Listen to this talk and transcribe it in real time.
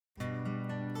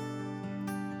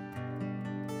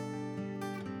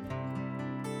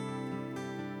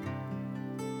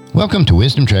Welcome to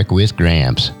Wisdom Trek with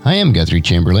Gramps. I am Guthrie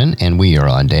Chamberlain, and we are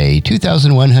on day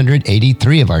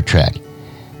 2183 of our trek.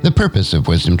 The purpose of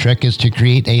Wisdom Trek is to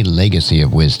create a legacy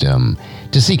of wisdom,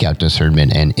 to seek out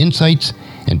discernment and insights,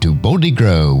 and to boldly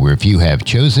grow where few have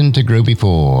chosen to grow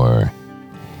before.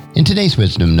 In today's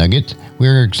Wisdom Nugget, we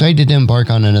are excited to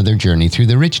embark on another journey through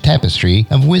the rich tapestry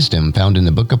of wisdom found in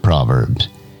the book of Proverbs.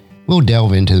 We'll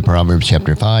delve into the Proverbs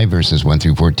chapter 5, verses 1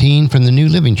 through 14 from the New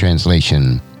Living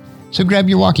Translation. So grab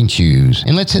your walking shoes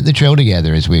and let's hit the trail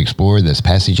together as we explore this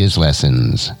passage's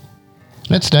lessons.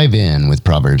 Let's dive in with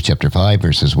Proverbs chapter 5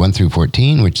 verses 1 through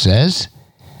 14, which says,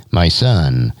 "My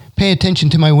son, pay attention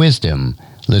to my wisdom.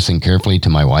 Listen carefully to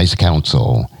my wise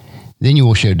counsel. Then you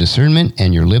will show discernment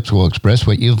and your lips will express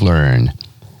what you've learned.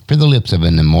 For the lips of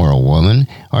an immoral woman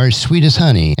are as sweet as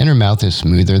honey and her mouth is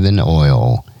smoother than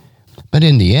oil. But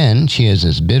in the end, she is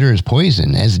as bitter as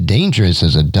poison, as dangerous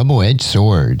as a double-edged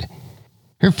sword.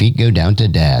 Her feet go down to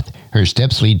death. Her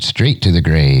steps lead straight to the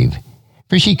grave.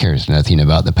 For she cares nothing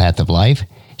about the path of life.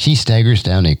 She staggers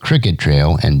down a crooked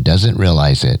trail and doesn't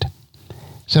realize it.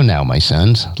 So now, my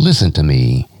sons, listen to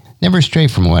me. Never stray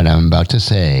from what I'm about to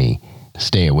say.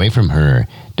 Stay away from her.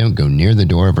 Don't go near the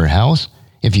door of her house.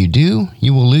 If you do,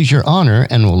 you will lose your honor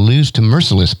and will lose to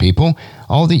merciless people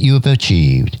all that you have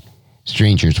achieved.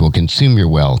 Strangers will consume your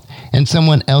wealth, and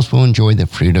someone else will enjoy the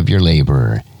fruit of your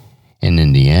labor. And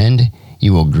in the end,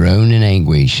 you will groan in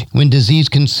anguish. When disease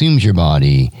consumes your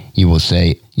body, you will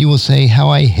say, how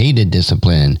I hated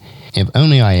discipline. If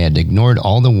only I had ignored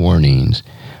all the warnings.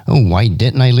 Oh, why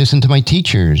didn't I listen to my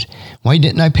teachers? Why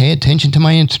didn't I pay attention to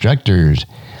my instructors?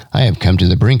 I have come to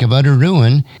the brink of utter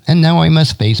ruin, and now I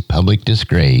must face public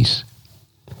disgrace."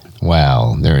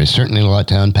 Wow, there is certainly a lot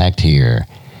to unpack here.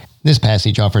 This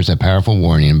passage offers a powerful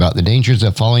warning about the dangers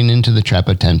of falling into the trap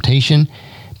of temptation,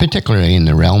 particularly in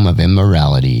the realm of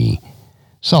immorality.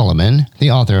 Solomon, the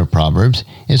author of Proverbs,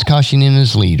 is cautioning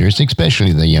his leaders,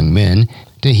 especially the young men,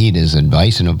 to heed his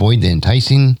advice and avoid the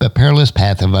enticing but perilous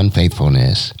path of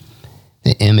unfaithfulness.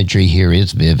 The imagery here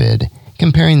is vivid,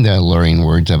 comparing the alluring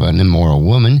words of an immoral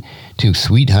woman to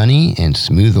sweet honey and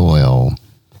smooth oil.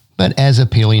 But as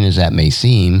appealing as that may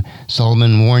seem,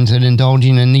 Solomon warns that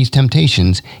indulging in these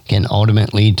temptations can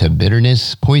ultimately lead to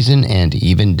bitterness, poison, and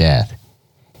even death.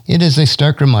 It is a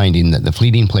stark reminding that the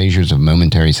fleeting pleasures of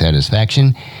momentary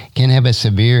satisfaction can have a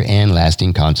severe and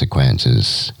lasting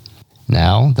consequences.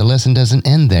 Now, the lesson doesn't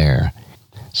end there.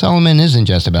 Solomon isn't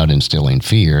just about instilling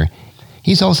fear.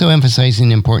 He's also emphasizing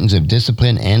the importance of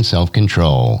discipline and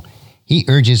self-control. He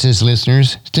urges his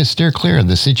listeners to steer clear of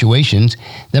the situations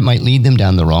that might lead them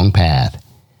down the wrong path.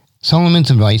 Solomon's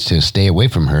advice to stay away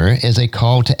from her is a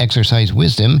call to exercise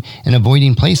wisdom in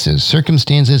avoiding places,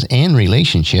 circumstances, and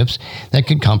relationships that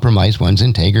could compromise one's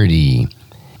integrity.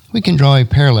 We can draw a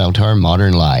parallel to our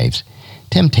modern lives.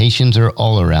 Temptations are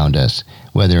all around us,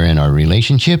 whether in our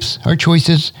relationships, our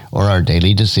choices, or our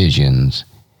daily decisions.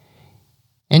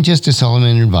 And just as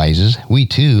Solomon advises, we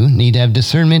too need to have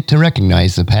discernment to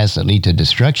recognize the paths that lead to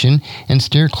destruction and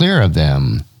steer clear of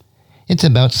them. It's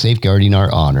about safeguarding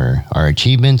our honor, our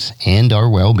achievements, and our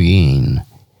well-being.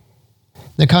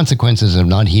 The consequences of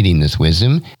not heeding this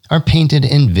wisdom are painted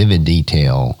in vivid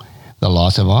detail. The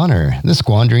loss of honor, the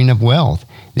squandering of wealth,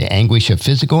 the anguish of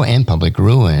physical and public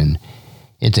ruin.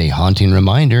 It's a haunting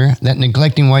reminder that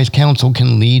neglecting wise counsel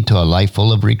can lead to a life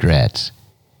full of regrets.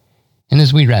 And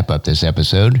as we wrap up this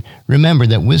episode, remember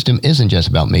that wisdom isn't just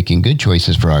about making good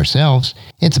choices for ourselves.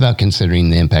 It's about considering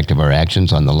the impact of our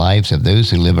actions on the lives of those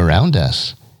who live around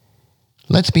us.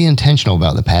 Let's be intentional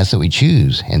about the paths that we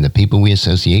choose and the people we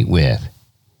associate with.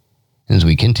 And as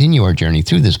we continue our journey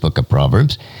through this book of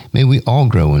Proverbs, may we all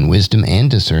grow in wisdom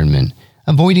and discernment,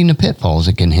 avoiding the pitfalls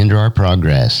that can hinder our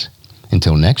progress.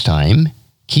 Until next time,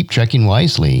 keep trekking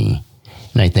wisely.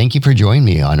 And I thank you for joining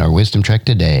me on our Wisdom Trek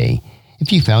today.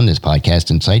 If you found this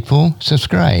podcast insightful,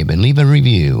 subscribe and leave a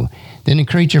review. Then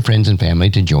encourage your friends and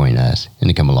family to join us and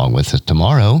to come along with us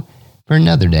tomorrow for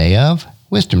another day of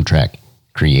Wisdom Trek,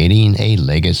 creating a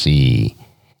legacy.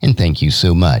 And thank you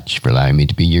so much for allowing me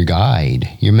to be your guide,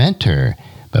 your mentor,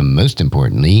 but most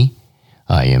importantly,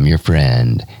 I am your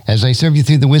friend as I serve you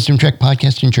through the Wisdom Trek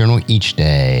podcast and journal each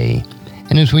day.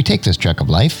 And as we take this trek of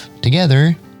life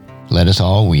together, let us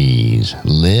always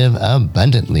live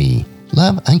abundantly,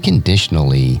 love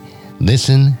unconditionally,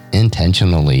 listen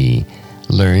intentionally,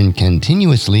 learn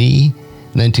continuously,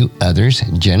 lend to others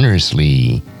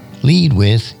generously, lead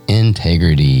with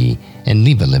integrity, and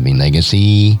leave a living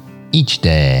legacy each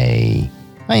day.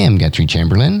 I am Guthrie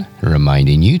Chamberlain,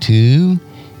 reminding you to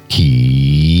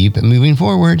keep moving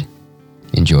forward,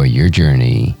 enjoy your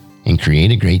journey, and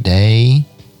create a great day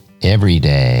every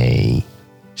day.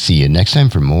 See see you next time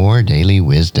for more daily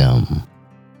wisdom.